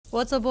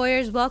What's up,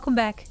 warriors? Welcome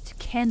back to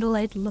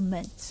Candlelight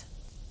Lament.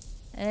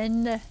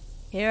 And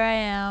here I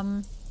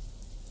am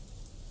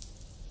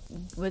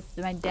with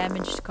my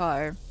damaged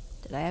car.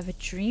 Did I have a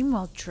dream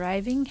while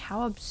driving?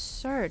 How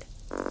absurd.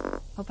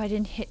 Hope I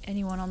didn't hit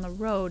anyone on the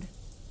road.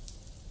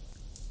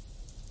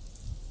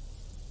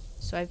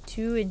 So I have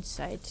 2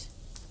 insight.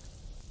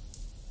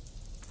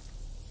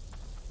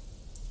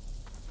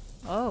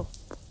 Oh.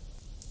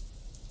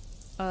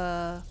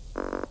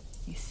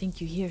 You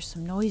think you hear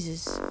some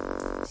noises?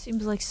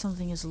 Seems like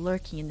something is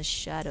lurking in the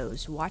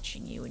shadows,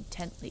 watching you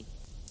intently.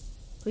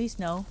 Please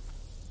no.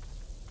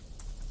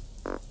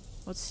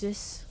 What's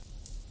this?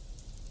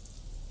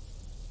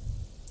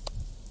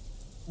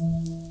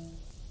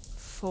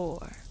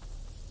 4.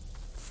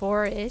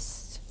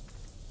 Forest.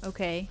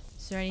 Okay.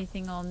 Is there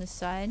anything on this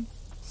side?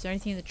 Is there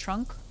anything in the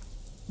trunk?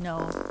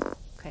 No.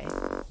 Okay.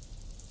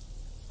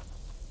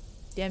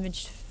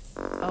 Damaged.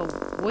 Oh,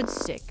 wood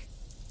stick.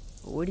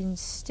 A wooden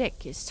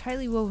stick is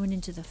tightly woven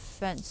into the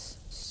fence.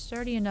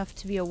 Sturdy enough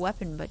to be a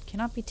weapon, but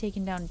cannot be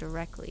taken down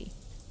directly.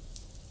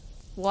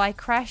 Well, I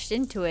crashed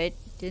into it.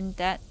 Didn't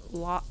that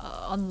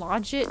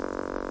unlodge it?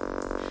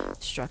 The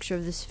structure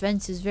of this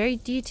fence is very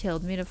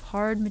detailed, made of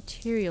hard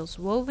materials,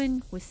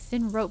 woven with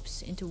thin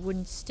ropes into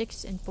wooden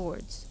sticks and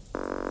boards.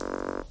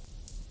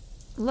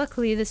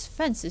 Luckily, this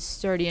fence is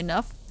sturdy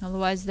enough,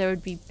 otherwise there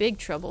would be big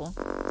trouble.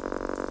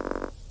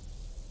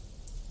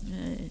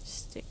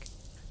 Stick.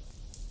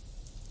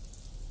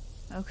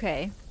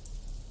 Okay.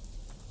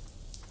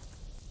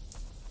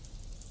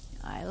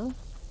 Isle.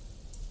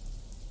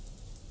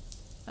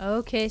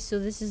 Okay, so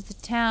this is the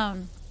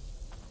town.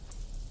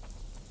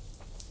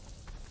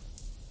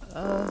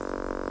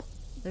 The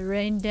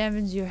rain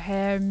dampens your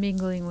hair,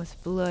 mingling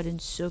with blood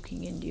and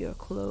soaking into your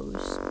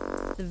clothes.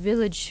 The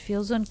village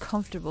feels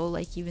uncomfortable,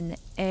 like even the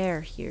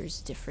air here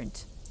is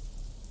different.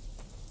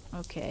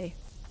 Okay.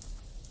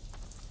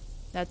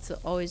 That's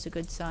always a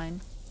good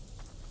sign.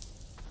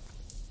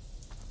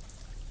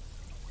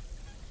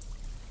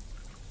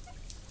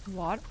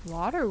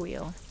 Water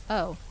wheel.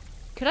 Oh.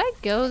 Could I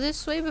go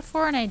this way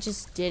before and I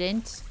just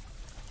didn't?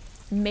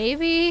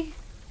 Maybe?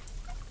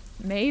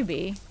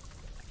 Maybe.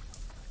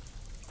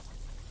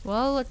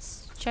 Well,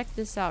 let's check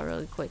this out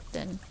really quick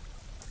then.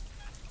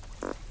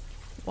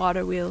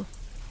 Water wheel.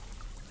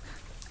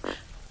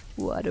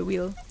 Water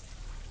wheel.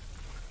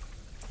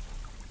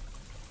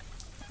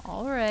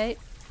 Alright.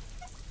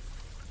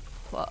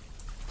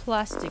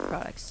 Plastic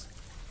products.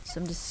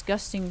 Some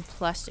disgusting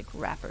plastic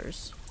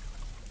wrappers.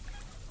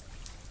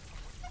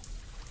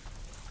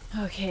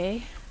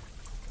 Okay.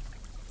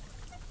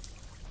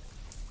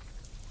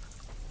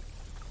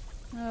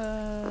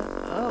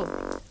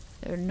 Oh.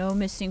 There are no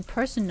missing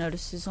person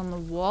notices on the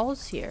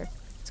walls here.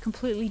 It's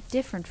completely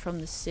different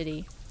from the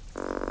city.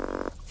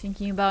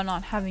 Thinking about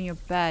not having your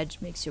badge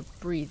makes your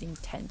breathing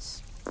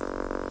tense.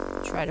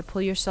 Try to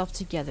pull yourself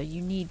together.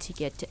 You need to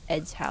get to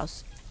Ed's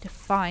house to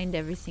find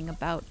everything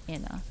about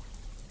Anna.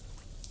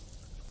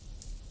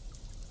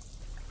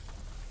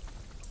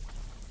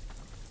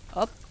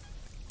 Up.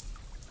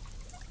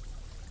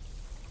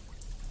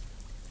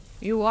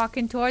 You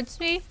walking towards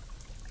me?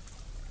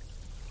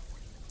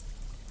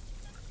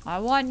 I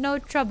want no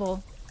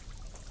trouble.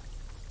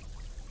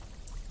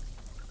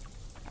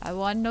 I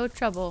want no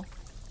trouble.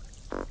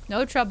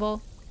 No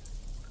trouble.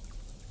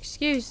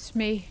 Excuse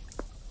me.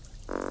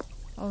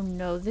 Oh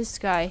no, this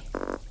guy.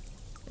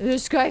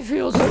 This guy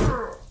feels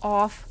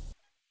off.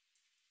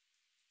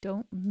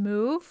 Don't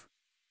move.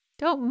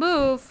 Don't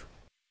move.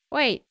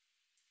 Wait.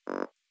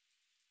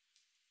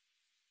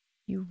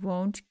 You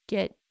won't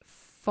get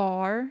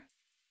far.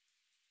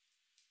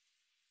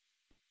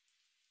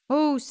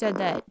 Who said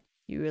that?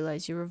 You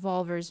realize your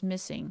revolver is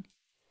missing.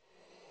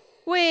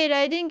 Wait,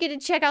 I didn't get to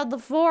check out the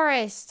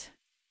forest.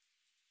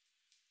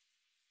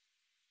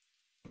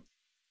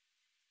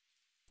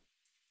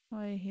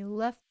 Why, he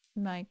left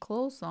my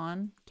clothes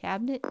on.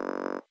 Cabinet?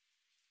 A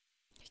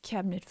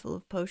cabinet full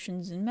of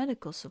potions and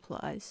medical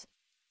supplies.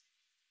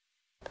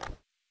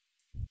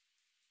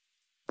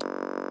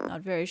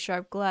 Not very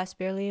sharp glass,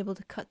 barely able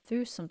to cut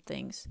through some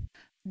things.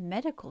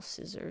 Medical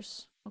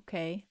scissors.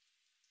 Okay.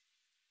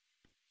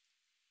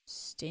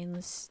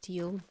 Stainless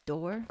steel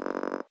door.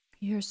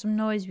 You hear some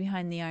noise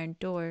behind the iron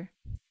door.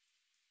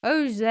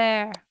 Who's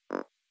there?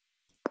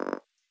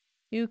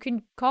 You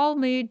can call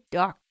me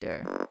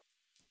Doctor.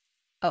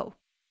 Oh,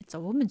 it's a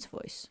woman's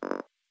voice.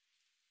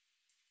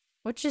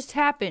 What just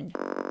happened?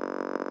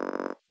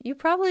 You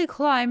probably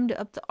climbed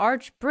up the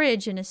arch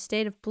bridge in a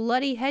state of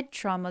bloody head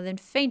trauma, then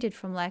fainted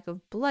from lack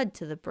of blood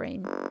to the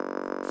brain.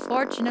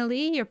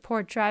 Fortunately, your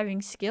poor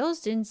driving skills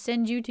didn't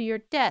send you to your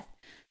death.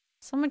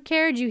 Someone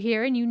carried you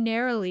here and you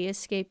narrowly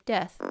escaped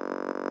death.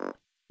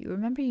 You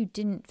remember you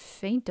didn't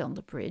faint on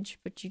the bridge,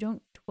 but you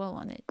don't dwell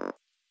on it.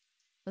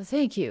 Well,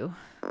 thank you.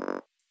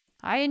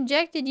 I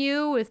injected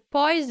you with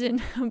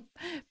poison.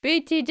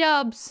 BT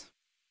dubs.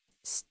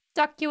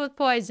 Stuck you with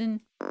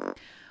poison.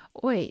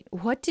 Wait,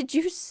 what did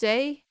you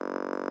say?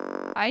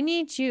 I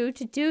need you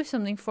to do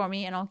something for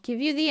me and I'll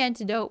give you the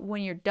antidote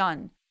when you're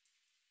done.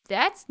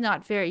 That's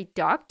not very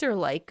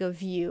doctor-like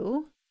of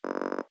you.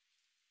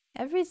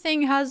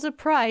 Everything has a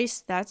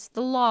price. That's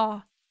the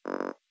law.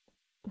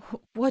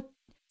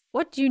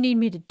 What do you need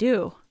me to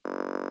do?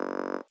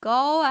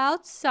 Go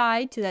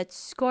outside to that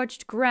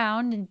scorched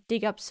ground and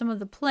dig up some of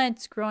the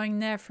plants growing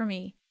there for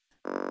me.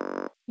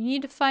 You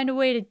need to find a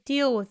way to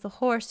deal with the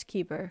horse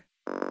keeper.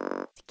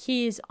 The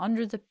key is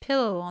under the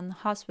pillow on the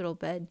hospital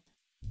bed.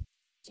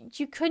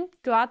 You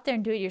couldn't go out there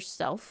and do it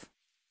yourself?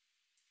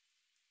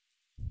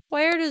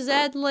 Where does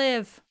Ed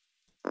live?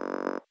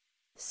 The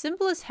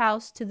simplest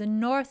house to the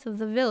north of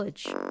the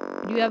village.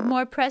 But you have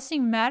more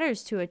pressing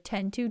matters to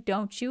attend to,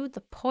 don't you?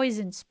 The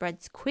poison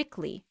spreads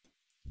quickly.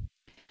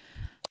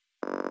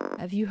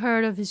 Have you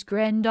heard of his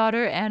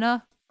granddaughter,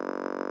 Anna?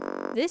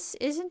 This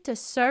isn't a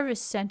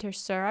service center,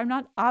 sir. I'm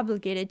not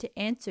obligated to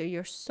answer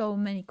your so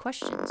many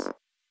questions.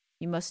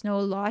 You must know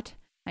a lot.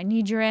 I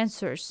need your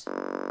answers.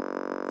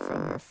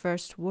 From her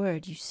first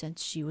word, you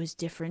sensed she was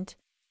different.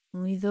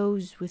 Only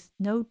those with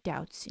no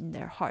doubts in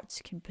their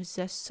hearts can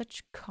possess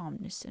such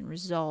calmness and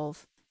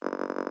resolve.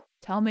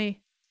 Tell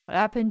me, what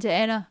happened to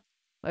Anna?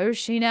 Where is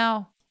she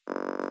now?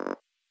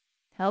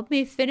 Help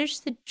me finish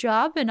the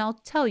job and I'll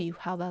tell you.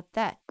 How about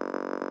that?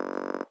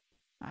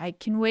 I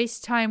can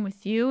waste time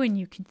with you and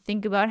you can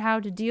think about how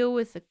to deal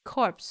with a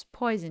corpse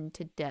poisoned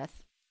to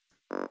death.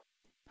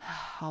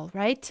 All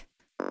right.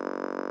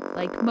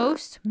 Like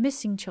most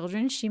missing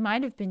children, she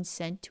might have been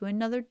sent to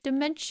another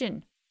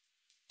dimension.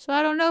 So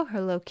I don't know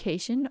her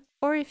location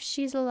or if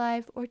she's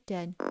alive or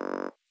dead.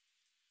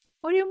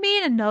 What do you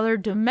mean, another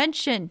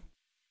dimension?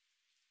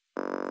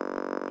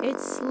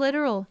 It's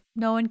literal.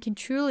 No one can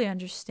truly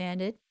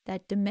understand it.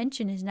 That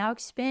dimension is now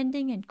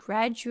expanding and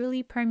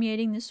gradually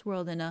permeating this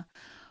world in a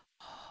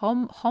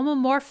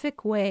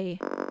homomorphic way.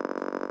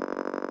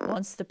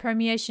 Once the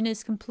permeation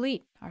is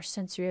complete, our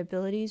sensory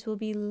abilities will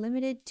be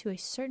limited to a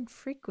certain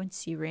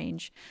frequency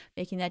range,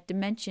 making that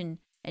dimension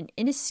an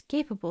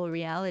inescapable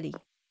reality.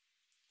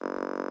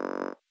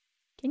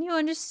 Can you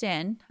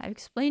understand? I've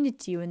explained it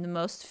to you in the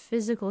most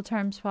physical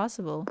terms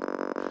possible.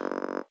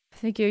 I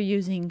think you're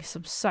using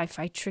some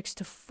sci-fi tricks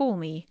to fool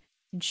me.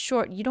 In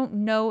short, you don't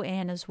know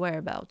Anna's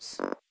whereabouts.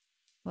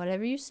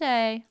 Whatever you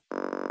say.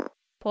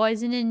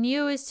 Poison in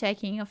you is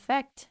taking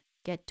effect.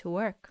 Get to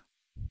work.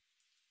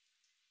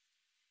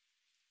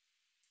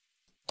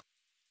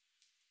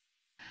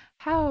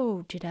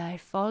 How did I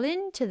fall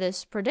into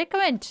this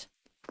predicament?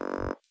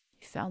 You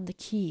found the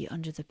key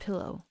under the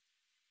pillow.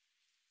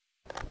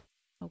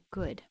 Oh,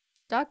 good.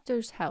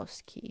 Doctor's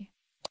house key.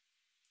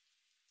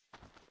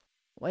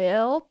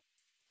 Well,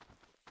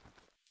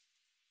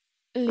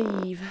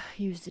 leave.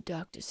 Use the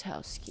doctor's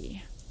house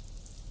key.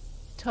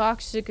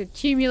 Toxic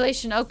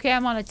accumulation. Okay,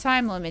 I'm on a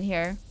time limit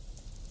here.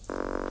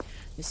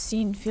 This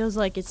scene feels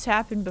like it's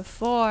happened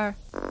before.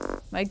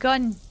 My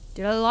gun.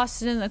 Did I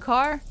lost it in the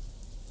car?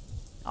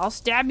 I'll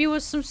stab you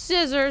with some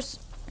scissors.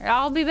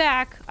 I'll be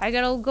back. I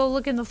gotta go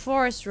look in the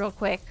forest real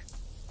quick.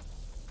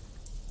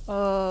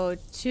 Oh,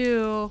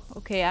 2.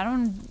 Okay,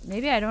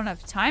 maybe I don't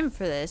have time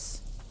for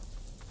this.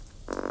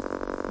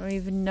 I don't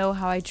even know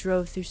how I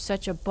drove through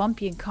such a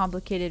bumpy and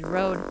complicated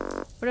road.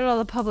 Where did all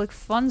the public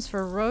funds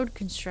for road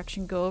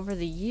construction go over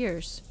the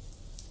years?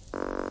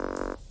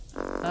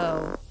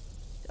 Oh.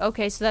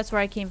 Okay, so that's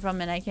where I came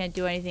from and I can't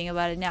do anything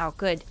about it now.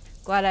 Good.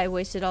 Glad I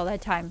wasted all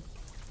that time.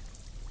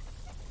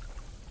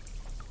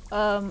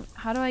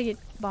 How do I get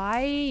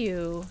by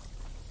you?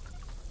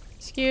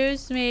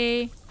 Excuse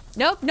me.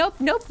 Nope, nope,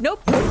 nope,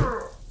 nope.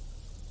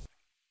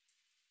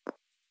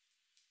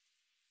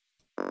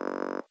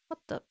 What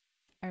the?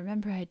 I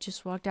remember I had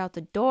just walked out the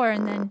door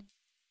and then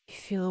you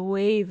feel a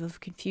wave of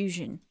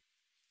confusion.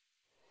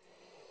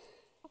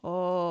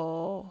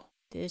 Oh,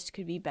 this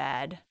could be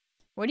bad.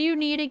 What do you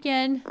need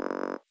again?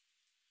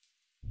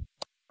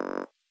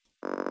 Go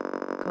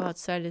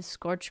outside of the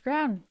scorched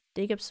ground.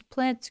 Dig up some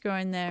plants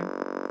growing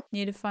there.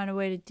 Need to find a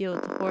way to deal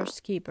with the horse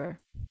keeper.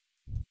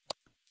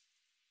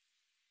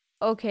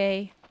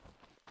 Okay.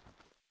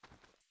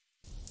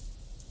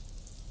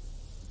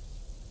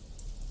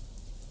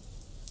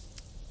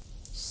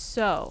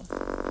 So.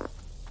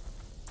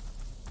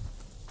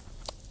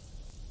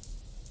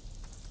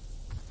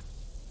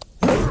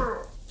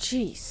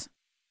 Jeez.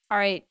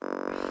 Alright.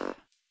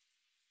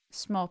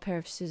 Small pair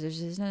of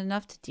scissors isn't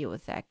enough to deal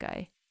with that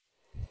guy.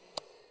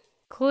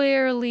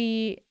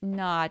 Clearly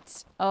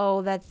not.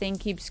 Oh, that thing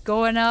keeps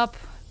going up.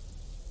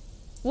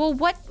 Well,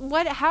 what,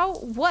 how,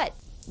 what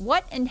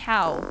and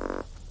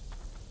how?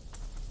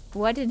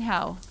 What and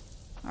how?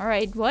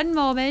 Alright, one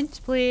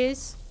moment,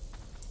 please.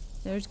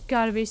 There's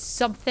gotta be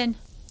something.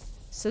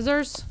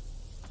 Scissors?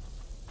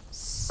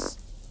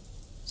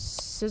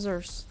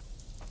 Scissors.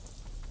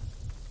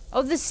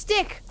 Oh, the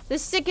stick! The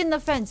stick in the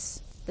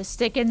fence! The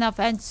stick in the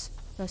fence!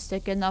 The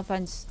stick in the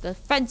fence! The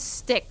fence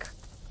stick!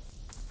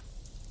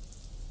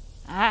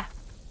 Ah!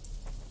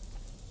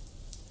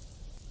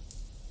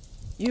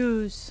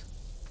 Use.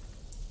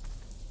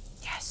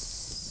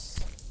 Yes!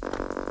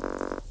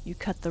 You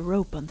cut the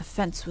rope on the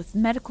fence with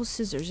medical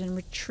scissors and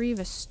retrieve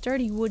a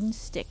sturdy wooden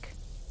stick.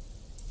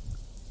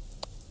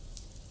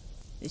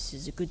 This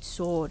is a good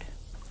sword.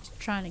 Just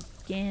trying to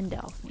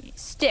Gandalf me.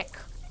 Stick!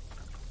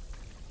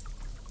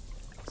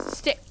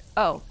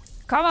 Oh,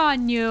 come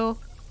on, you.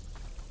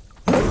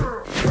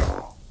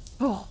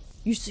 Oh,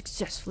 you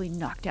successfully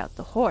knocked out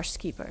the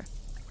horsekeeper.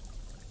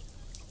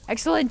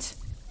 Excellent.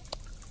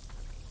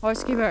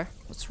 Horsekeeper,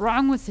 what's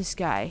wrong with this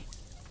guy?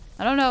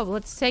 I don't know.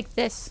 Let's take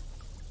this.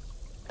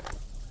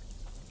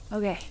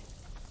 Okay.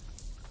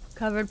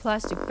 Covered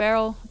plastic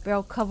barrel.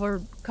 Barrel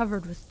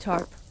covered with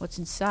tarp. What's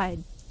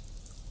inside?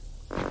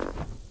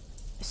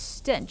 A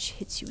stench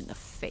hits you in the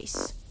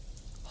face.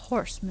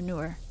 Horse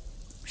manure.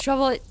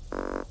 Shovel it.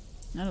 I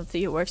don't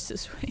think it works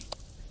this way.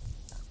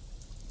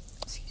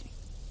 Excuse me.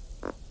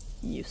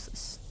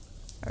 Useless.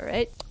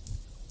 Alright.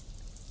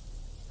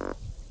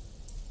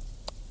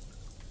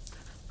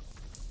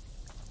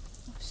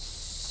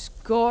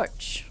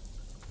 Scorch.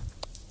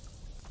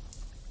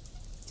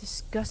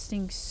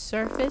 Disgusting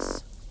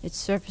surface. Its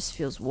surface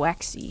feels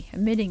waxy,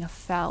 emitting a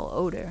foul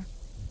odor.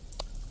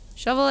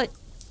 Shovel it.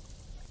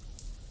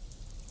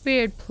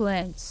 Weird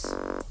plants.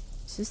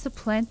 Is this the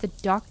plant the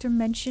doctor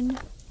mentioned?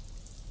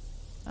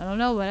 I don't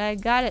know, but I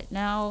got it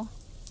now.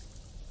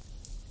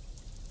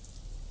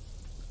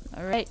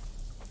 Alright.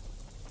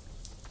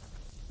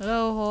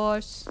 Hello,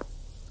 horse.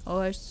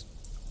 Horse.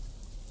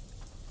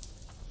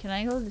 Can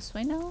I go this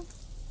way now?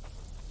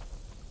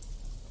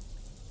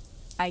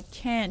 I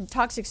can.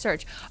 Toxic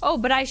surge. Oh,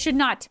 but I should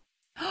not.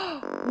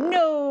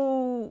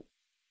 No!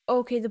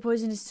 Okay, the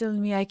poison is still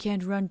in me. I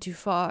can't run too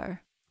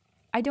far.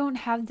 I don't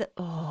have the...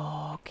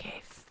 Oh,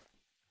 okay.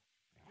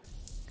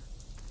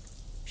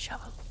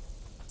 Shovel.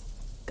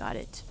 Got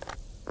it.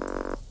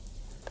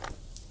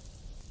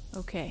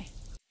 Okay.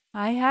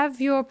 I have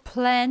your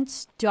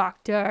plants,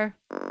 doctor.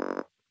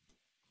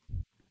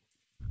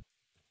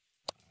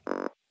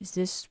 Is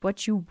this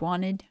what you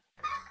wanted?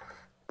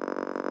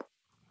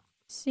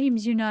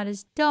 Seems you're not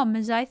as dumb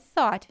as I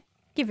thought.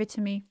 Give it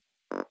to me.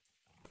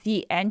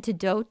 The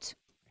antidote.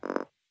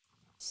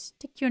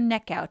 Stick your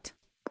neck out.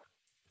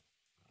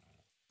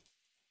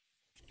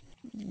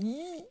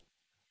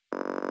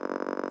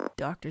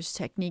 Doctor's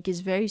technique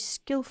is very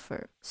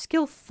skillful.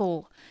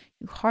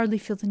 You hardly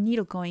feel the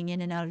needle going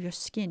in and out of your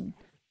skin.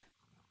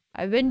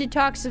 I've been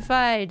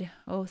detoxified.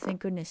 Oh,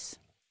 thank goodness.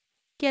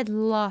 Get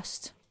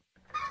lost.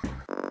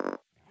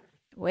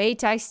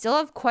 Wait, I still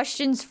have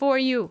questions for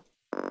you.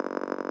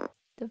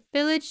 The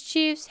village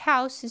chief's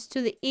house is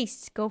to the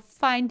east. Go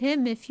find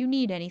him if you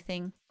need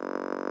anything.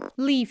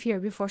 Leave here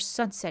before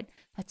sunset.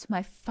 That's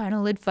my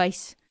final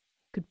advice.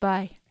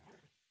 Goodbye.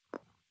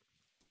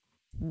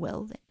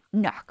 Well then,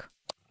 knock.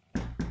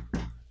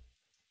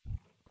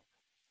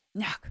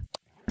 Knock.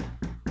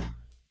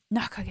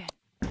 Knock again.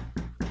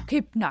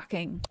 Keep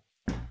knocking.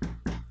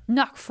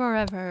 Knock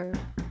forever.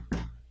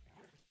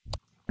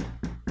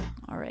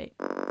 Alright.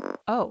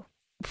 Oh.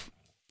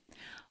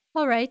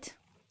 Alright.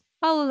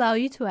 I'll allow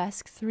you to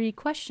ask 3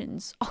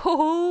 questions.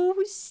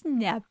 Oh,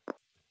 snap.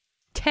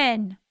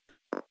 10.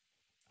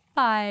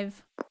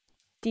 5.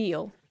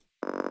 Deal.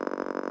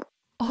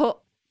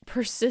 Oh,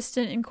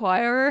 persistent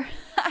inquirer.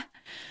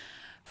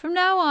 From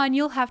now on,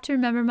 you'll have to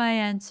remember my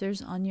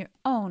answers on your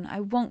own. I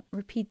won't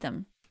repeat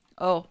them.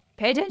 Oh,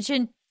 pay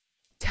attention.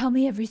 Tell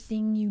me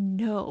everything you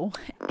know.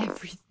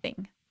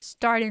 Everything.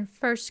 Start in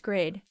 1st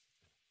grade.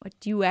 What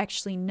do you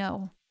actually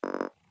know?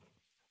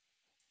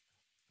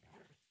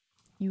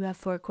 You have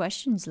 4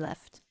 questions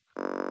left.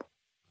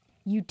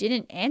 You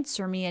didn't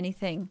answer me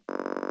anything.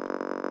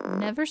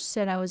 Never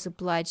said I was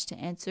obliged to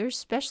answer,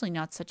 especially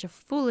not such a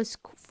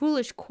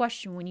foolish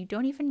question when you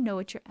don't even know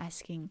what you're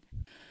asking.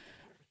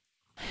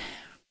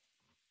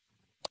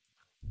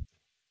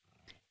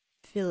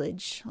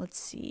 Village. Let's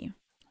see.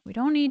 We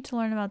don't need to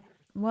learn about,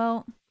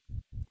 well,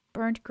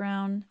 burnt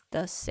ground,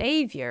 the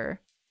savior,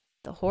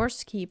 the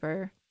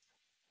horsekeeper.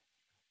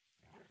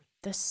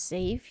 The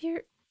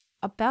savior?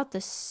 About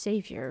the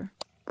savior.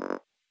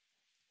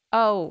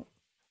 Oh.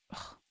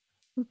 Ugh.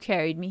 Who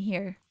carried me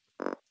here?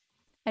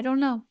 I don't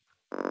know.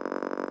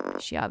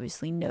 She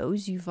obviously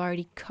knows. You've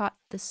already caught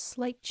the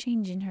slight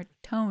change in her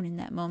tone in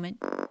that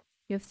moment.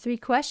 You have 3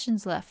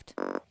 questions left.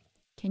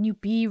 Can you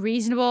be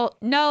reasonable?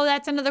 No,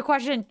 that's another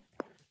question.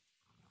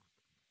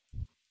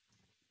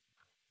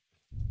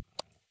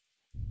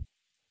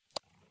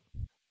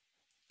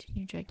 Did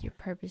you check your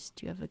purpose?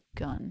 Do you have a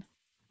gun?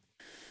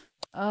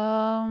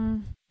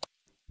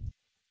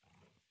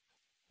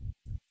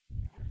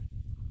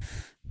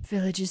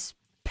 Village is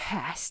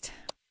past.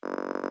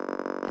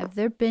 Have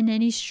there been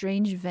any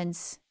strange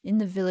events in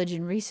the village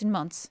in recent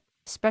months,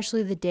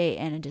 especially the day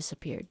Anna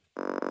disappeared?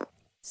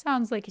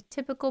 Sounds like a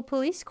typical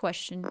police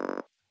question.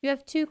 You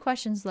have 2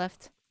 questions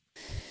left.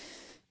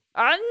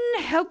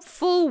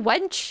 Unhelpful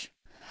wench!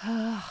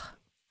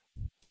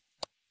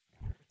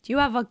 Do you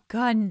have a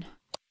gun?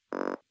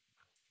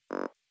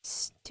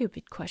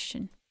 Stupid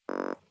question.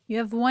 You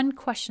have 1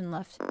 question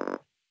left.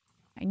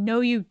 I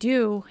know you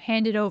do.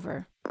 Hand it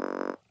over.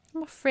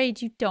 I'm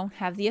afraid you don't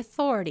have the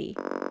authority.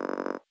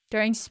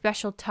 During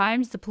special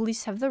times, the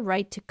police have the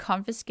right to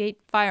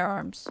confiscate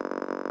firearms.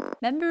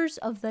 Members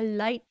of the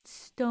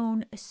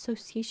Lightstone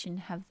Association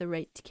have the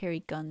right to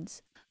carry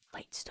guns.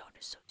 Lightstone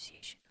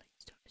Association.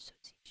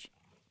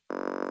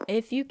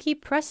 If you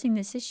keep pressing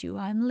this issue,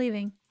 I'm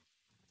leaving.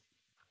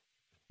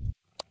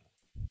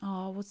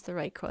 Oh, what's the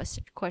right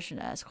question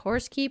to ask?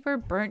 Horsekeeper,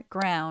 burnt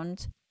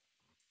ground.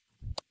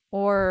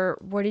 Or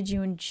what did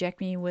you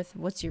inject me with?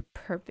 What's your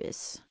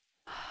purpose?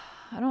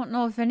 I don't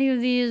know if any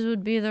of these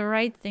would be the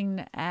right thing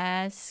to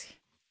ask.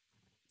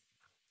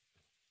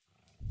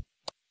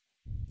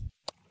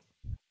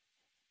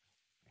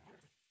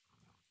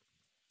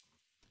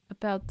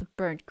 About the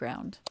burnt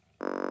ground.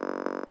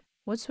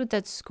 What's with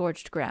that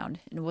scorched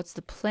ground? And what's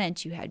the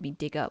plant you had me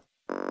dig up?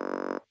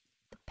 The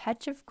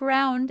patch of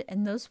ground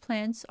and those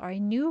plants are a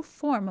new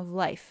form of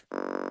life.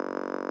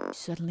 You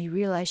suddenly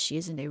realize she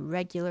isn't a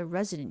regular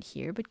resident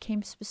here, but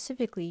came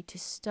specifically to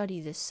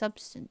study this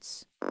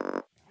substance.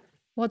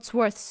 What's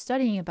worth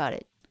studying about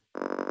it?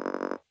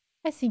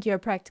 I think you're a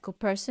practical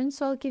person,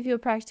 so I'll give you a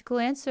practical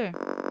answer.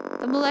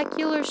 The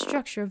molecular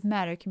structure of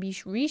matter can be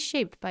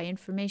reshaped by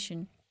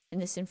information,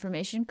 and this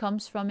information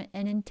comes from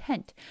an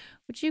intent,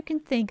 which you can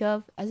think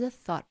of as a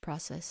thought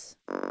process.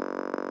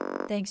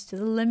 Thanks to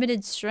the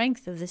limited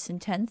strength of this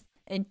intent,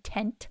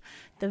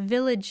 the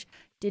village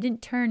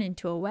didn't turn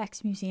into a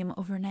wax museum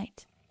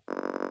overnight.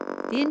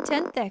 The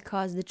intent that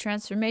caused the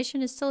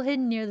transformation is still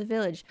hidden near the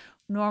village,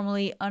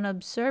 normally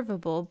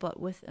unobservable but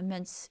with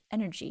immense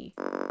energy.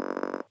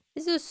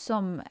 Is this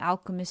some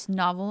alchemist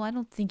novel? I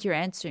don't think you're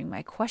answering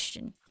my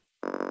question.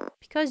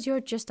 Because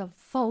you're just a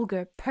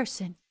vulgar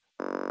person.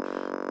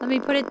 Let me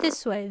put it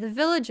this way. The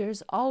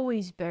villagers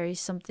always bury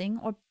something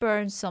or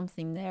burn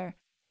something there.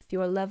 With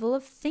your level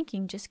of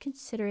thinking, just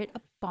consider it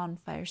a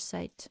bonfire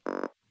site.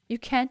 You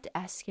can't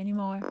ask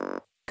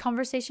anymore.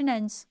 Conversation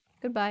ends.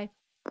 Goodbye.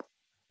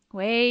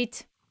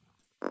 Wait.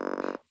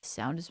 The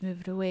sound has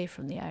moved away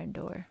from the iron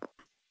door.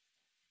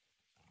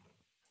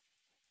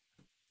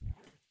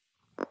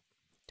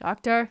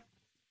 Doctor?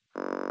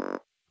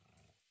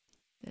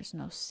 There's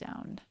no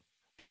sound.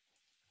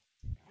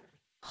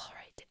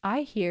 Alright,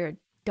 I hear a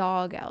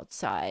dog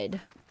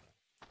outside.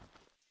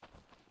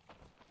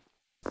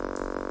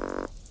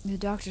 The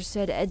doctor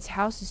said Ed's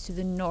house is to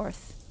the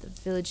north. The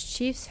village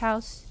chief's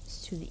house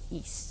is to the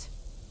east.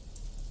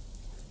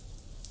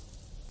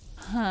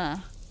 Huh.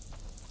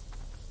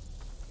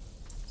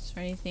 Is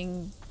there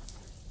anything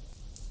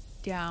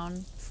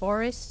down?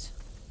 Forest?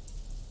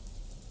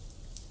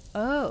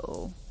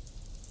 Oh.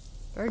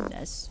 Bird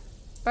nest.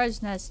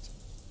 Bird's nest.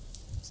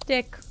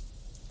 Stick.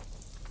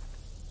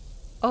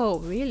 Oh,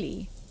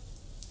 really?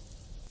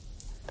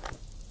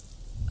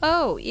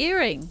 Oh,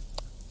 earring.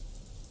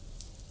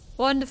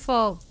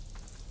 Wonderful.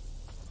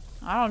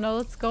 I don't know,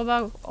 let's go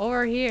back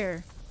over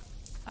here.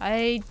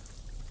 It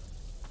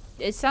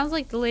sounds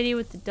like the lady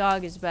with the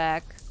dog is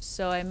back,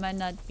 so I might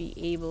not be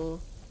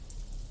able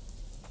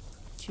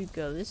to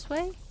go this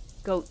way?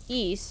 Go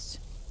east.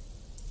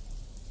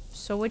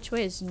 So which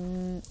way is...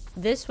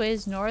 this way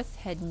is north,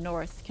 head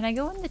north. Can I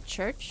go in the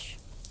church?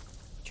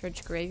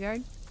 Church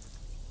graveyard?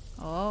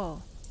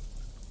 Oh.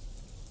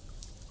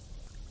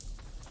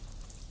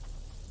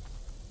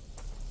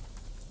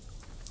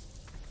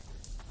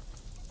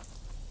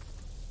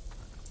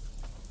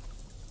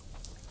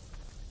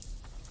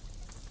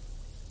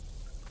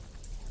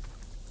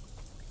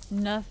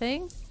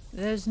 Nothing?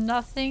 There's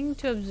nothing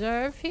to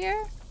observe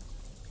here?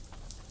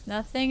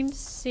 Nothing to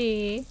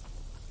see.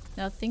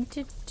 Nothing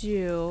to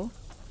do.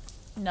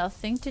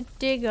 Nothing to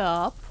dig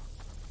up.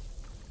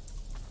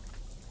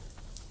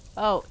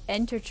 Oh,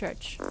 enter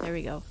church. There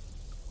we go.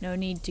 No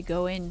need to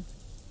go in.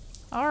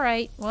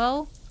 Alright,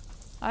 well,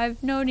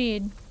 I've no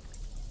need.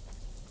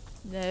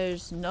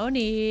 There's no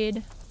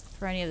need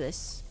for any of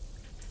this.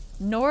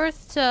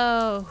 North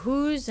to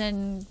who's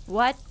and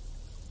what?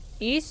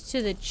 East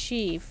to the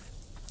chief.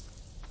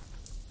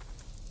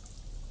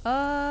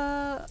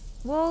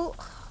 Well,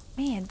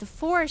 man, the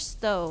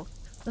forest though.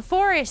 The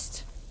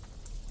forest!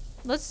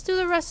 Let's do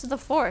the rest of the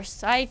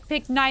forest. I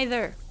picked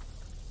neither.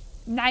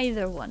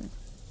 Neither one.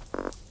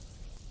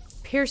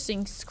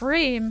 Piercing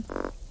scream?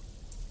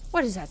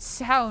 What is that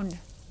sound?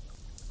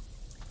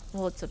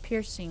 Well, it's a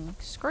piercing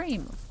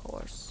scream, of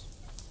course.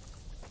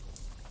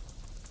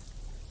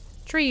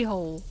 Tree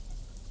hole.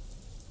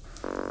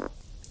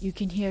 You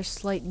can hear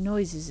slight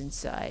noises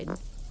inside.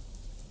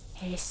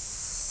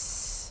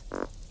 Hiss.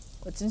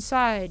 What's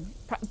inside?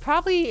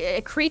 Probably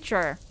a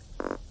creature.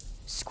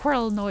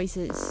 Squirrel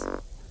noises.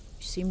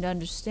 You seem to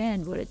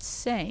understand what it's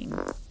saying.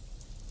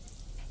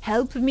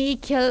 Help me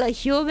kill a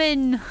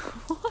human!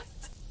 What?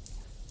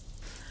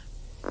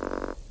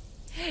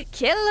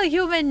 Kill a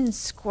human!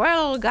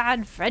 Squirrel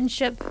god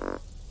friendship!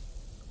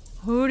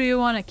 Who do you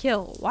want to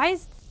kill? Why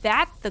is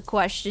that the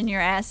question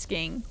you're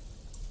asking?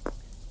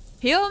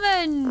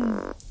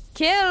 Human!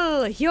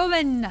 Kill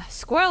human!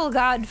 Squirrel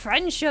god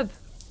friendship!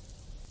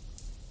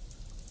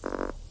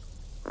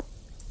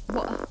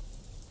 What?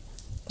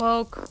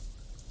 Poke.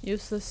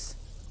 Useless.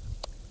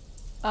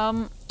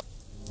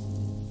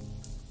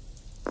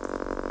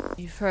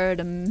 You've heard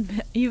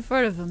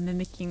of a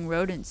mimicking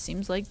rodent.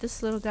 Seems like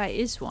this little guy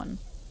is one.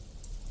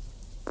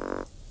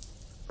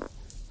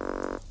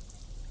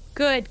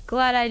 Good.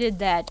 Glad I did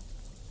that.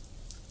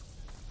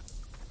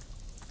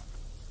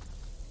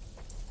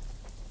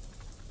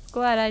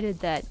 Glad I did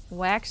that.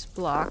 Wax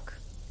block.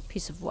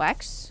 Piece of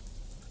wax.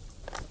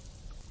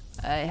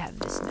 I have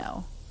this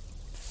now.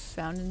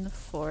 Found in the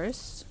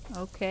forest.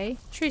 Okay.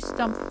 Tree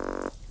stump.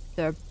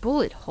 There are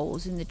bullet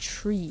holes in the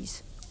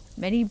trees.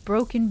 Many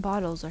broken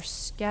bottles are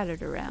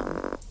scattered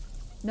around.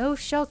 No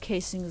shell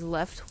casings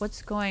left.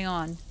 What's going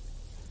on?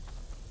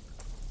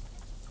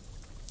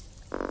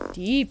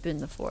 Deep in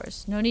the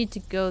forest. No need to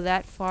go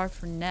that far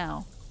for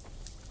now.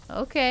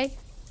 Okay.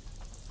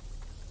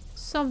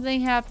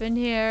 Something happened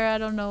here. I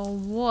don't know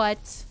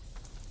what.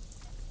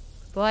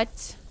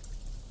 But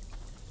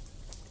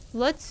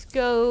let's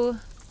go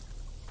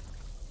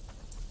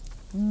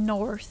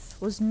north.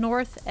 Was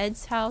north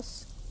Ed's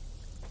house?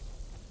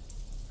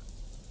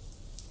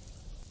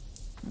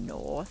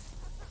 North.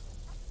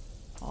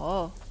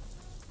 Oh.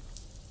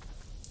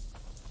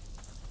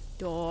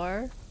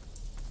 Door.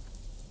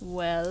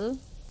 Well.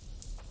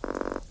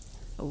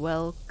 A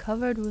well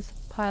covered with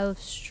a pile of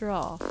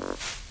straw.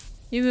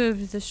 You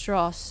moved the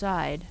straw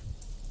aside.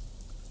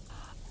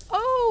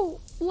 Oh,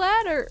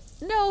 ladder.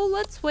 No,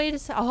 let's wait a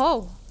sec.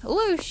 Oh,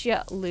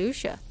 Lucia.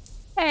 Lucia.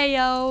 Hey,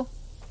 yo.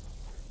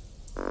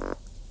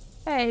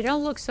 Hey,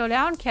 don't look so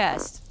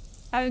downcast.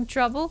 Having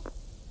trouble?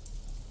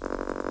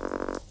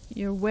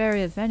 You're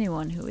wary of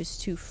anyone who is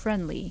too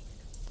friendly.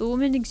 The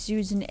woman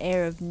exudes an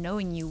air of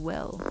knowing you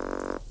well.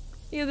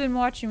 You've been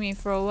watching me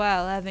for a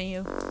while, haven't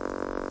you?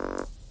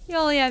 You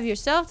only have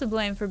yourself to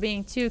blame for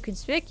being too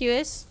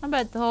conspicuous. I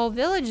bet the whole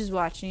village is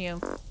watching you.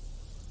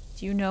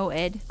 Do you know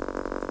Ed?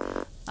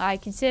 I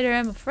consider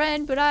him a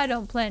friend, but I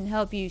don't plan to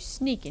help you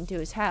sneak into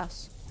his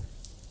house.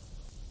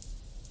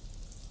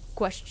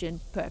 Question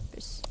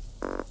purpose.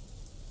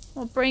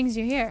 What brings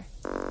you here?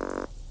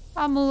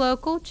 I'm a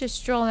local, just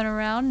strolling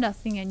around,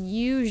 nothing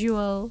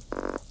unusual.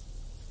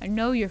 I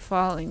know you're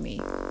following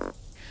me.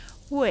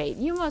 Wait,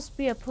 you must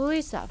be a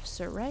police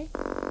officer, right?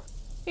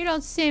 You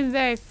don't seem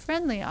very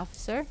friendly,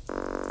 officer.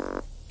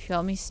 If you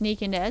help me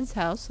sneak into Ed's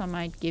house, I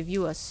might give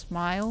you a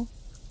smile.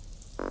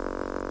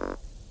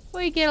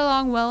 We get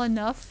along well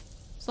enough.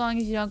 As long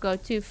as you don't go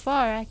too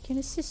far, I can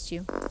assist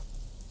you.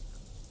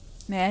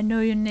 May I know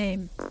your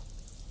name?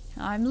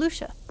 I'm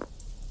Lucia.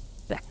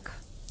 Beck.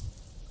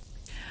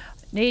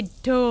 Need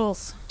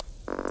tools.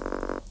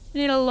 I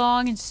need a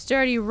long and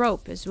sturdy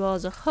rope as well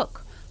as a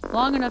hook.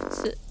 Long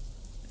enough to...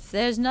 If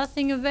there's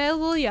nothing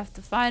available, you have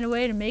to find a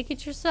way to make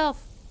it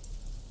yourself.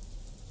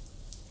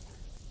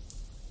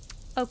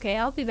 Okay,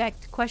 I'll be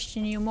back to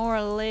question you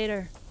more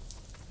later.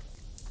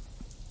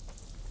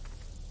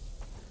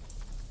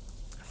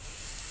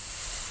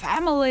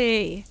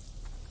 Family.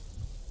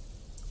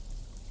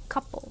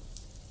 Couple.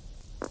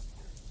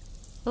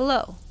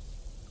 Hello.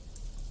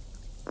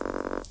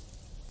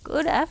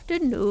 Good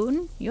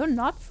afternoon. You're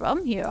not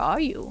from here, are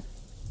you?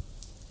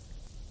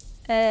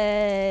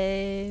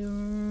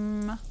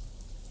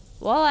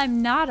 Well,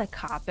 I'm not a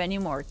cop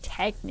anymore,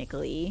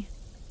 technically.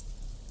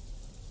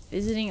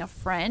 Visiting a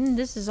friend?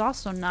 This is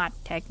also not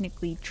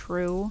technically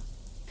true.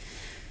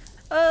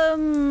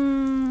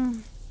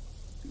 I'm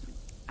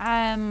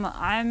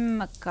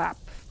a cop.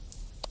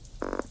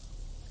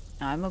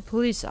 I'm a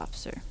police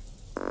officer.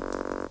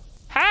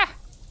 Ha!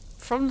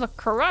 From the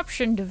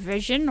corruption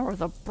division or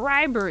the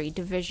bribery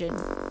division.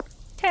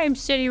 Tame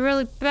City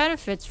really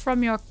benefits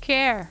from your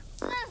care.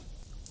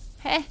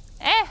 The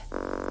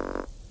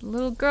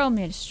little girl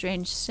made a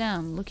strange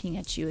sound, looking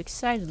at you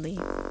excitedly.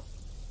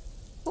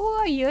 Who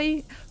are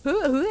you?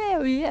 Who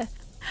are you?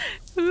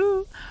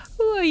 Who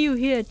are you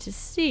here to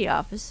see,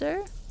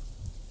 officer?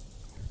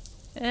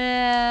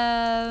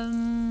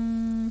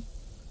 I'm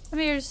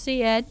here to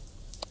see Ed.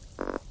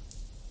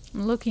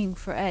 I'm looking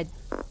for Ed.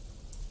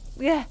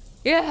 Yeah.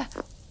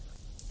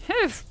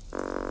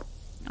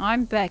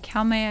 I'm Beck.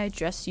 How may I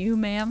address you,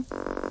 ma'am?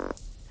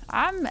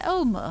 I'm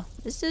Elma.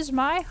 This is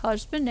my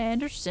husband,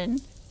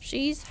 Anderson.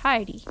 She's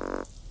Heidi.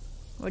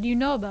 What do you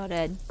know about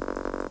Ed?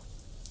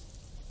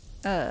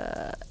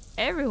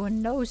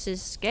 Everyone knows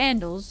his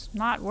scandals.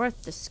 Not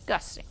worth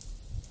discussing.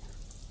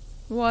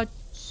 What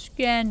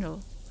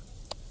scandal?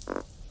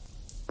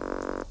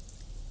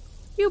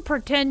 You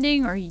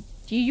pretending, or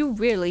do you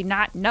really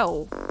not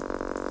know?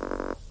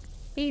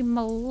 He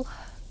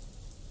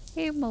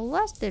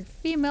molested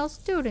female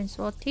students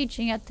while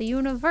teaching at the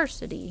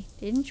university.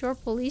 Didn't your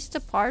police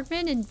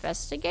department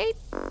investigate?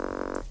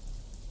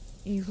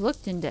 You've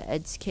looked into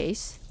Ed's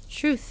case.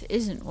 Truth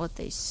isn't what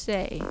they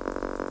say.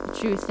 The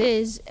truth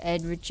is,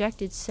 Ed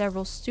rejected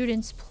several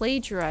students'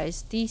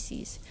 plagiarized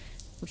theses,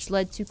 which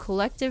led to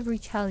collective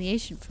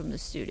retaliation from the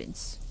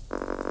students.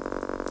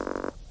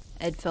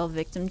 Ed fell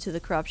victim to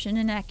the corruption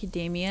in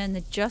academia and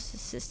the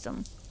justice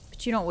system,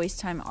 but you don't waste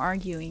time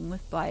arguing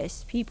with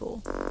biased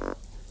people.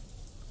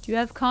 Do you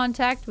have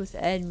contact with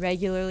Ed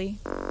regularly?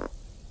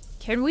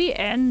 Can we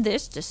end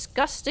this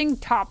disgusting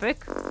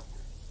topic?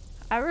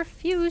 I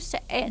refuse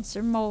to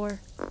answer more.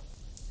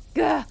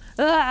 Gah!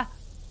 Ah!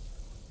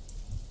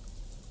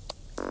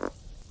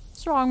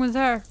 What's wrong with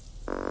her?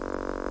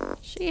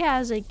 She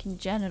has a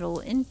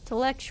congenital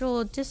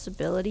intellectual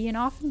disability and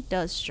often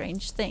does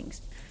strange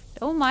things.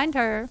 Don't mind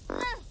her.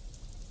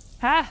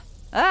 Ha!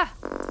 Ah!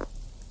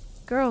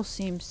 girl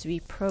seems to be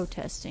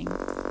protesting.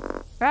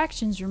 Her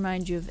actions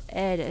remind you of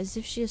Ed, as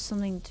if she has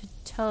something to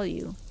tell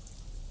you.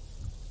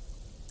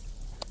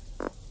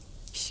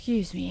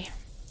 Excuse me.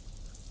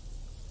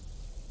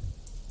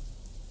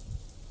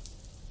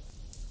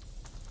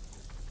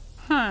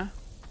 Huh.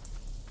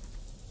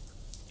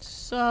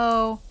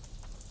 So,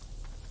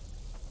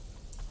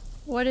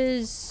 what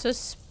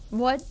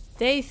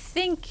they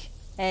think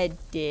Ed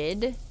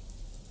did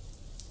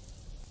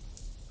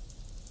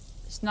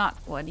is not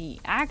what he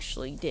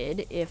actually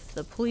did, if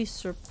the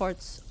police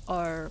reports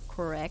are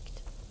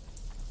correct.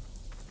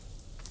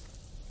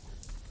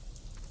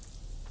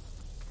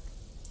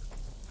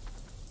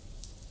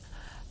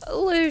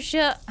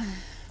 Lucia.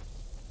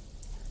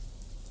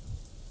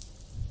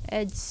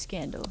 Ed's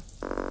scandal.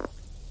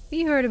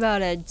 You heard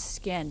about Ed's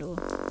scandal?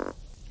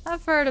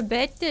 I've heard a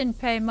bit, didn't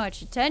pay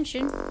much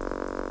attention.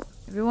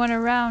 Everyone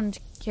around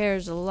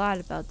cares a lot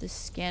about this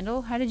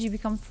scandal. How did you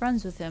become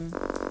friends with him?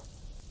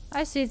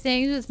 I see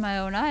things with my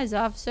own eyes,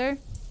 officer.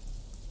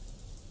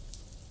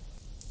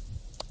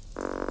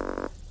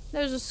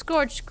 There's a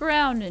scorched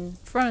ground in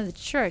front of the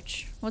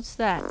church. What's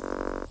that?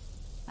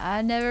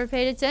 I never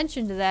paid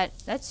attention to that.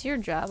 That's your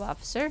job,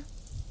 officer.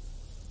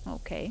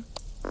 Okay.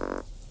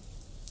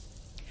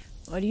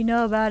 What do you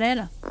know about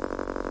Anna?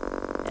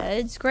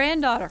 Ed's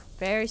granddaughter.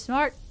 Very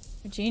smart.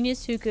 A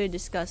genius who could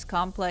discuss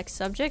complex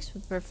subjects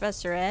with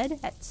Professor Ed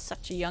at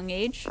such a young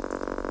age.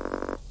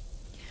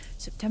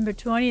 September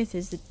 20th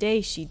is the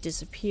day she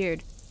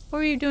disappeared. What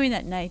were you doing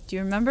that night? Do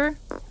you remember?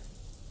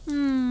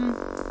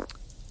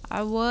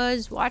 I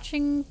was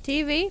watching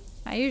TV.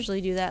 I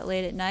usually do that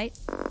late at night.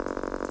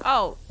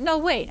 Oh, no,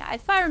 wait.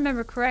 If I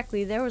remember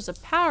correctly, there was a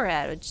power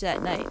outage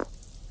that night.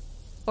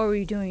 What were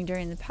you doing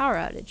during the power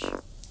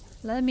outage?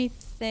 Let me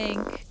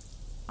think.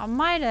 I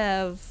might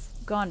have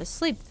gone to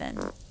sleep then.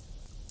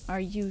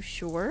 Are you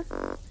sure?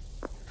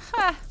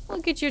 Ha!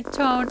 Look at your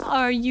tone.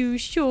 Are you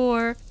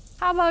sure?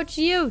 How about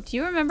you? Do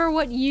you remember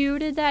what you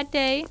did that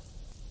day?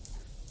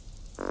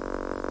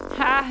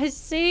 Ha!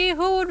 See?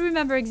 Who would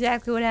remember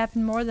exactly what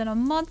happened more than a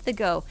month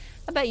ago?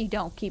 I bet you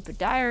don't keep a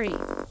diary.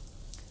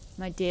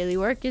 My daily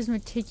work is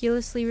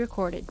meticulously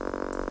recorded.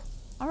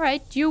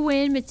 Alright, you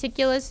win,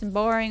 meticulous and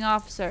boring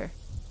officer.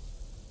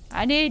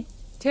 I need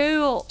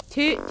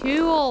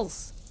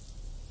tools.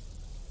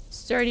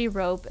 Sturdy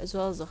rope as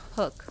well as a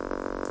hook.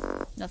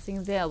 Nothing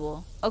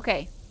available.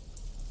 Okay.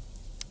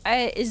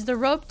 Is the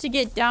rope to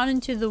get down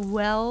into the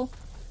well?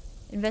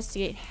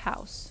 Investigate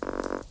house.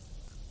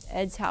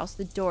 Ed's house.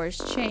 The door is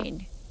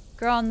chained.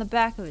 Girl on the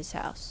back of his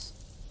house.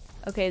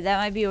 Okay, that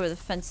might be over the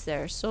fence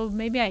there. So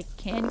maybe I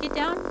can get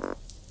down?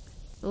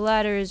 The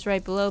ladder is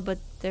right below, but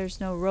there's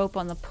no rope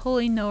on the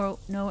pulley, nor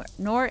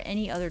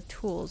any other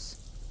tools.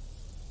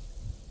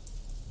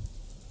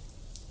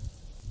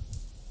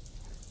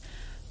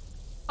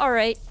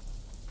 Alright.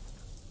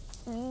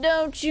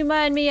 Don't you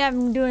mind me?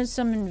 I'm doing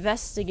some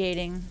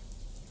investigating.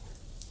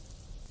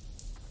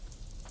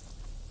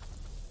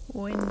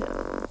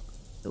 Window.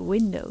 The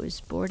window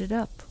is boarded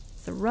up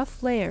with a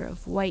rough layer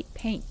of white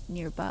paint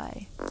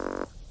nearby.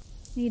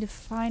 Need to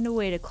find a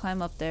way to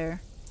climb up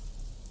there.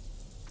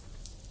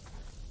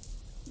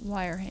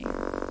 Wire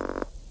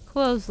hanger.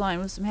 Clothesline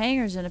with some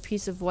hangers and a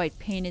piece of white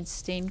painted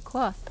stained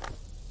cloth.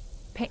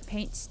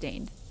 Paint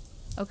stained.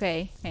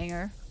 Okay,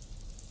 hanger.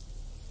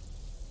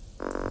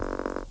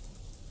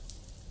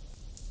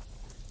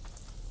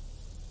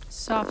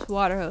 Soft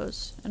water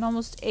hose. An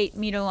almost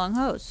 8-meter long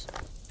hose.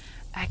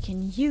 I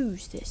can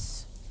use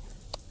this.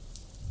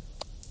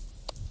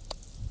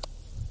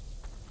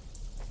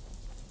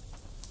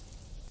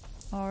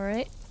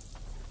 Alright.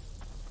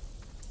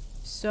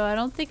 So I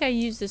don't think I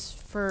use this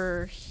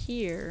for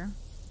here.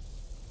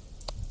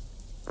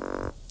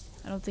 I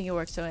don't think it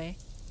works that way.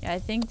 Yeah, I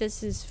think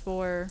this is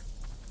for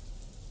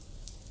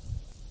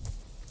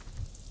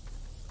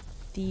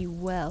the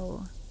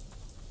well.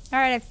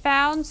 Alright, I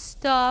found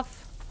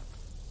stuff.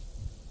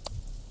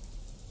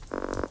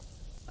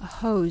 A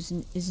hose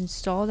is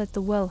installed at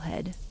the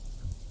wellhead.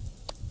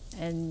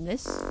 And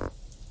this? I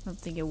don't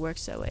think it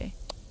works that way.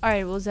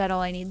 Alright, well, is that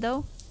all I need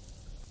though?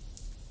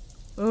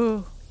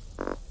 Oh,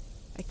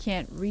 I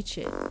can't reach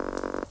it.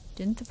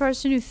 Didn't the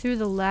person who threw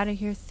the ladder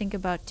here think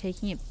about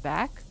taking it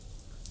back?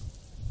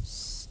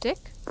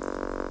 Stick?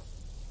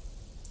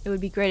 It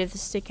would be great if the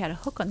stick had a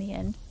hook on the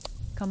end.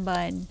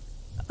 Combine.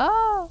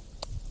 Oh!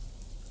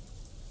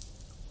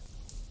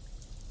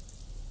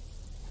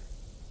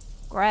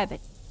 Grab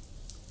it.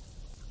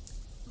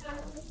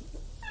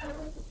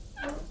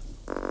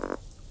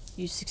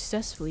 You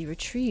successfully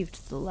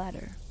retrieved the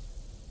ladder.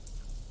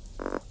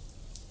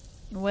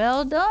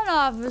 Well done,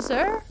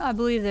 officer. I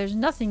believe there's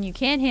nothing you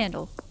can't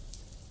handle.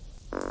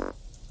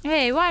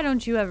 Hey, why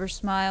don't you ever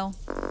smile?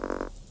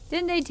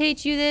 Didn't they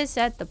teach you this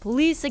at the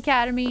police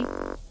academy?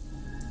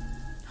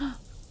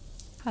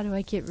 How do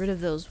I get rid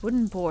of those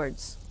wooden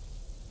boards?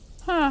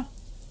 Huh.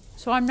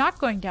 So I'm not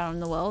going down in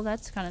the well.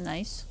 That's kind of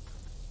nice.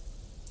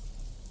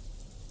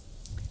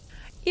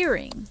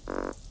 Earring.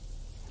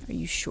 Are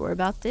you sure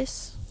about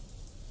this?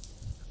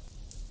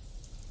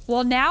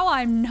 Well, now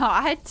I'm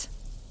not.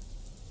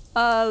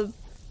 Uh,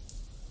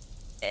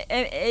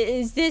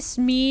 is this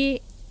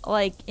me,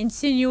 like,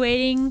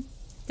 insinuating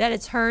that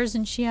it's hers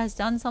and she has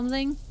done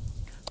something?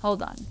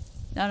 Hold on.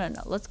 No.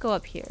 Let's go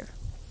up here.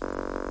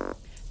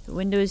 The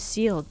window is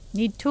sealed.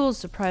 Need tools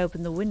to pry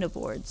open the window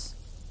boards.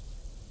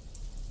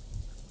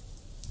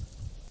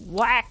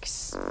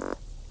 Wax!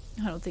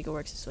 I don't think it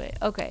works this way.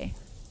 Okay.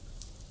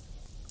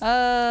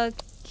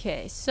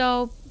 Okay,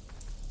 so...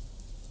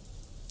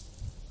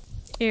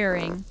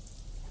 Earring.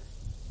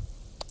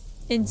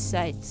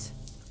 Insight.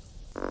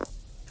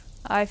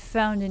 I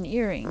found an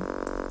earring.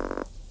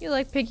 You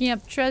like picking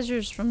up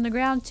treasures from the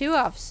ground too,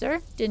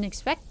 officer. Didn't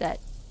expect that.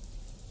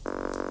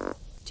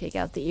 Take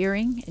out the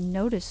earring and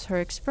notice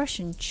her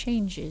expression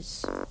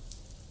changes.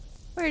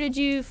 Where did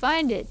you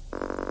find it?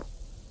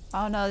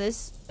 Oh no,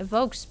 this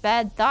evokes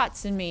bad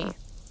thoughts in me.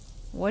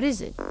 What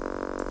is it?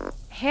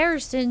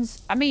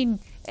 Harrison's. I mean,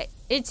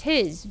 it's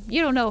his.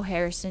 You don't know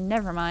Harrison.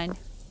 Never mind.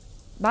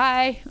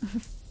 Bye.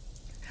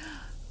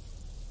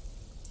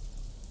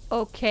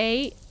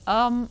 Okay,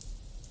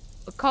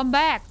 come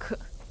back.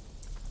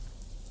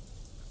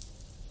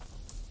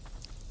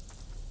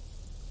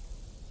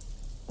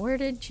 Where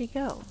did she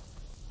go?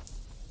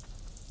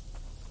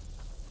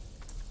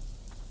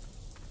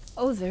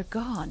 Oh, they're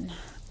gone.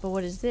 But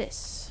what is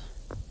this?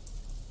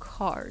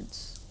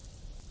 Cards.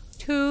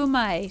 2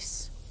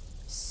 mice.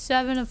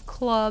 7 of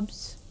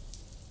clubs.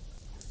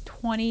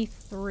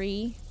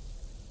 23.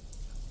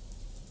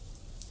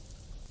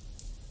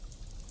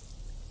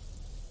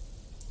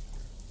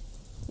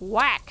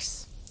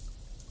 Wax.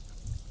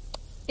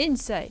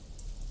 Insight.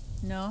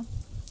 No.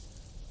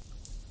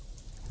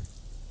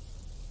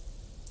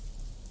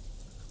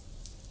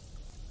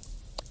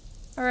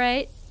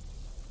 Alright.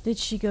 Did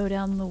she go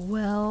down the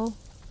well?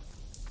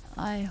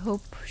 I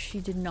hope she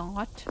did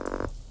not.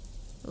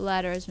 The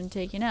ladder has been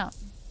taken out.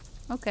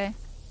 Okay.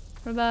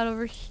 What about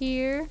over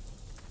here?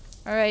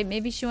 Alright,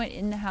 maybe she went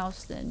in the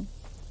house then.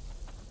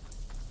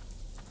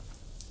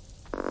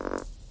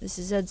 This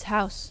is Ed's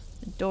house.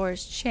 The door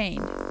is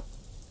chained.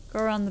 Go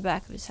around the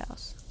back of his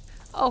house.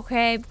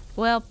 Okay,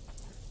 well...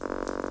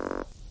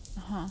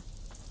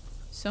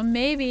 So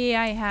maybe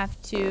I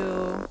have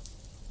to...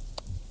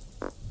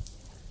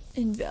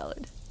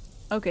 Invalid.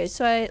 Okay,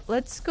 so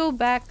let's go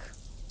back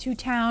to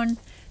town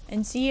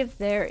and see if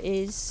there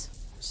is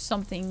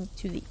something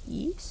to the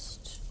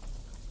east.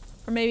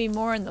 Or maybe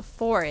more in the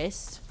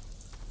forest.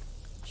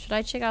 Should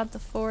I check out the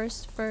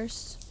forest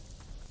first?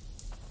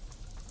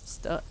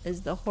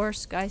 Is the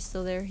horse guy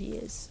still there? He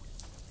is.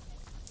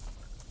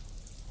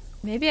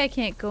 Maybe I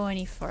can't go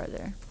any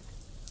farther.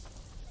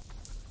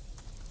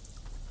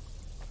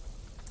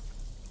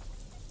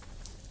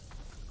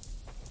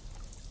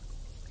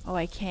 Oh,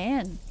 I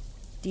can.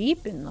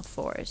 Deep in the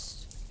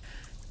forest.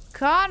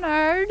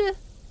 Connard!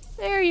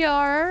 There you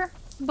are,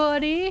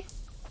 buddy.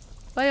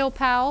 My old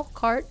pal,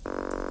 cart.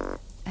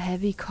 A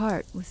heavy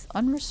cart with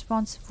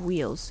unresponsive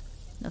wheels.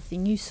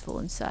 Nothing useful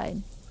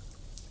inside.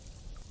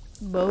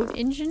 Boat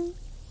engine?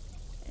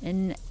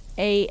 And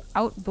a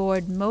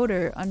outboard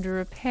motor under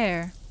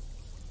repair.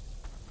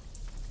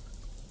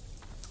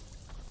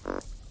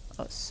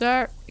 Oh,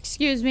 sir,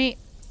 excuse me.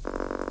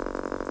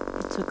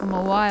 It took him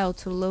a while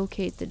to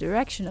locate the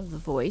direction of the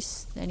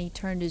voice. Then he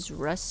turned his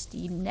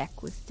rusty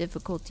neck with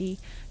difficulty,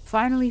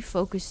 finally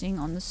focusing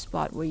on the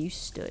spot where you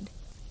stood,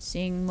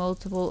 seeing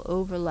multiple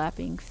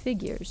overlapping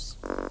figures.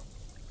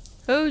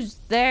 Who's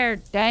there,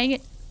 dang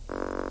it?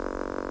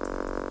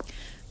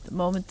 The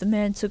moment the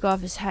man took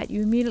off his hat,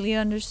 you immediately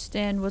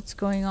understand what's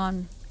going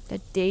on.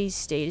 That dazed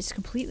state is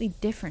completely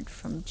different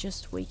from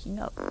just waking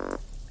up.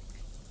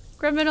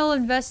 Criminal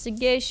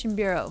Investigation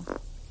Bureau.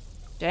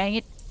 Dang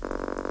it.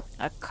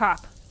 A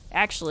cop.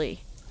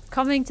 Actually,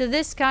 coming to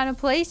this kind of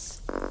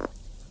place?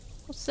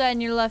 What's that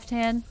in your left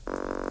hand?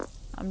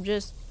 I'm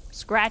just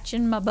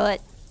scratching my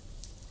butt.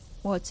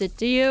 What's it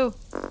to you?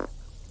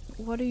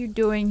 What are you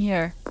doing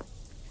here?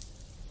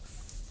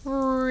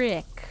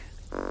 Frick.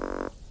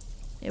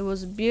 It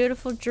was a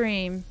beautiful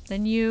dream.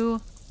 Then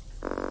you...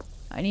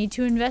 I need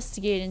to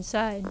investigate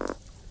inside.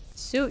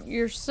 Suit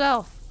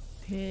yourself,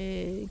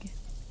 pig.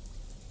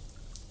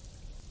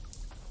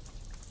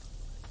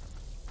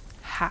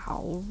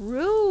 How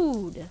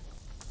rude.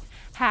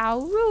 How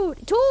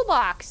rude.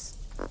 Toolbox.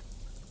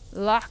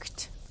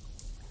 Locked.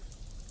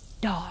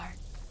 Darn.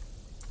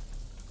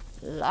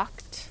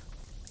 Locked.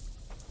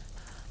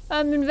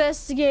 I'm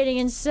investigating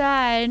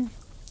inside.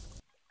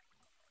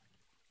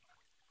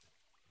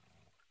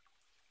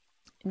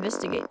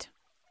 Investigate.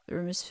 The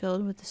room is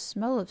filled with the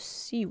smell of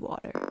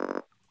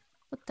seawater.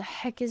 What the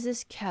heck is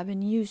this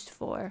cabin used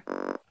for?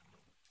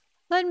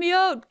 Let me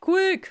out,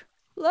 quick!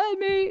 Let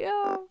me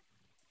out!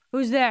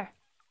 Who's there?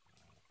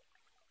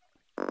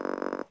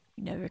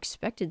 You never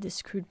expected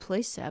this crude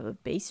place to have a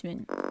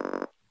basement.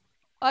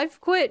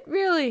 I've quit,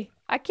 really.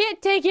 I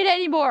can't take it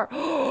anymore.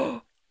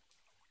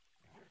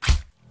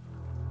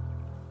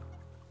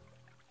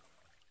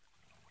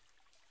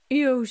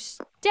 You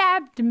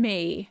stabbed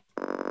me.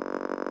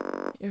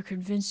 You're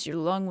convinced your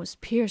lung was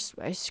pierced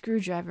by a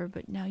screwdriver,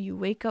 but now you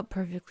wake up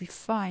perfectly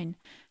fine.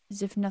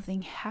 as if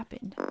nothing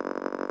happened.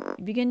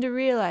 You begin to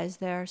realize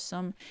there are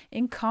some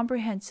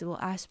incomprehensible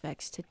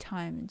aspects to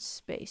time and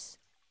space.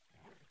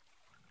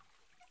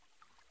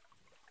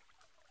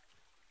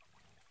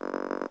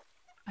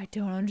 I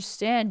don't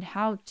understand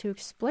how to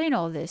explain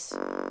all this.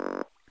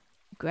 You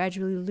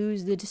gradually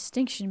lose the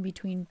distinction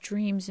between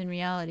dreams and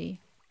reality.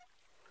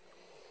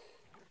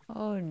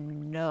 Oh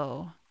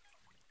no.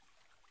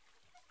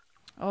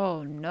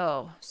 Oh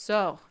no.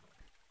 So,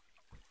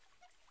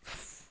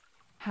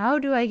 how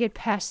do I get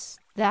past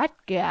that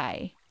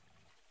guy?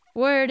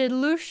 Where did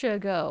Lucia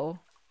go?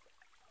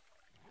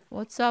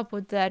 What's up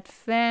with that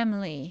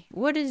family?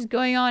 What is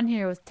going on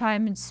here with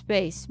time and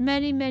space?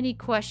 Many, many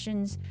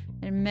questions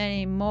and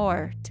many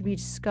more to be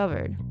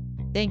discovered.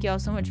 Thank you all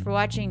so much for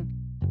watching,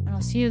 and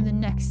I'll see you in the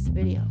next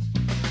video.